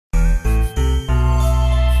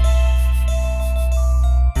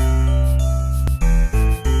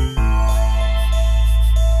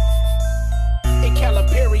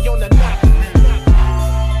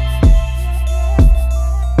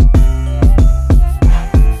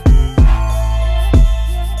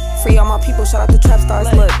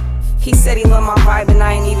said he loved my vibe and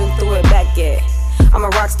I ain't even threw it back yet. I'm a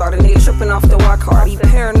rock star, the nigga tripping off the walk hard. He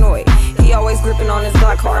paranoid, he always gripping on his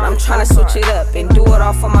Glock hard. I'm trying to switch it up and do it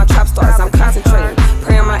off on my trap stars. I'm concentrating,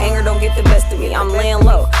 praying my anger don't get the best of me. I'm laying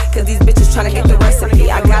low, cause these bitches trying to get the recipe.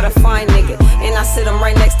 I got a fine nigga, and I sit him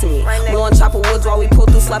right next to me. Blowing chopper woods while we pull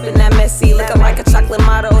through, slapping that messy. Looking like a chocolate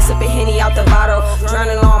motto, sipping Henny out the bottle.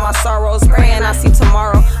 Drowning all my sorrows, praying I see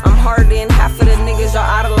tomorrow. I'm harder than half of the niggas y'all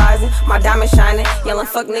idolizing. My diamond shining, yelling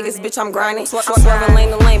fuck niggas, bitch I'm grinding. Swerving lane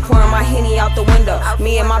to lane, pouring my Henny out the window.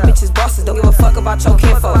 Me and my bitches bosses, don't give a fuck about your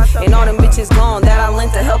kinfolk. And all them bitches gone that I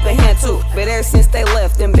lent a helping hand too. But ever since they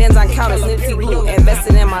left, them Benz on counters, Nipsey Blue.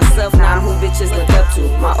 Invested in myself, now I'm who bitches look up to.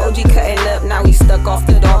 My OG cutting up, now we stuck off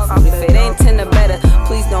the dog food. If it ain't 10 or better,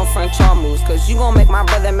 please don't front y'all moves, cause you gon' make my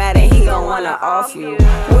brother mad and he gon' wanna off you.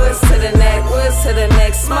 Woods to the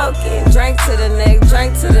neck, smoking. Drink to the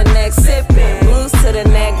neck, sipping. Blues to the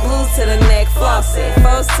neck, flossing.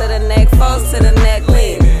 Foes to the neck,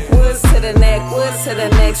 leaning. Woods to the neck,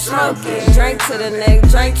 smoking. Drink to the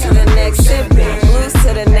neck, sipping. Blues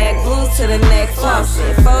to the neck,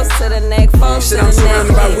 flossing. Foes to the neck, shit, I'm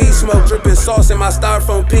surrounded by weed smoke, dripping sauce in my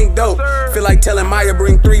styrofoam pink dope. Feel like telling Maya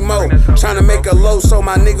bring 3 more. Tryna make a low, so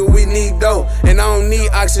my nigga we need dope. And I don't need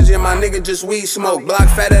oxygen, my nigga just weed smoke. Block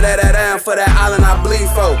fatter that down for that island I bleed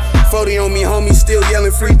for. 40 on me, homie, still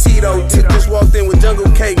yelling free Tito. Just walked in with jungle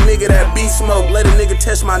cake, nigga that beat smoke. Let a nigga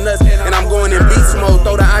test my nuts, and I'm going in beast mode.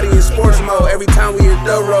 Throw the audience sports mode. Every time we hit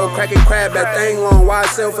the road, cracking crab, that thing long, wide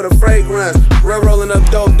sell for the fragrance. Rolling up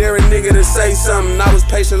dope, dare a nigga to say something. I was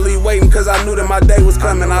patiently waiting, cause I knew that my day was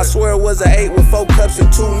coming. I swear it was an 8 with 4 cups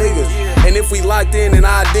and 2 niggas. And if we locked in, then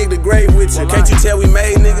I'd dig the grave with you. Can't you tell we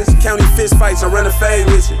made niggas? County fist fights, I run a fade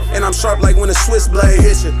with you. And I'm sharp like when a Swiss blade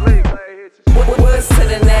hits you. Woods to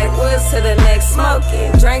the neck,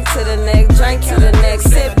 smoking. Drink to the neck,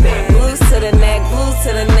 sipping.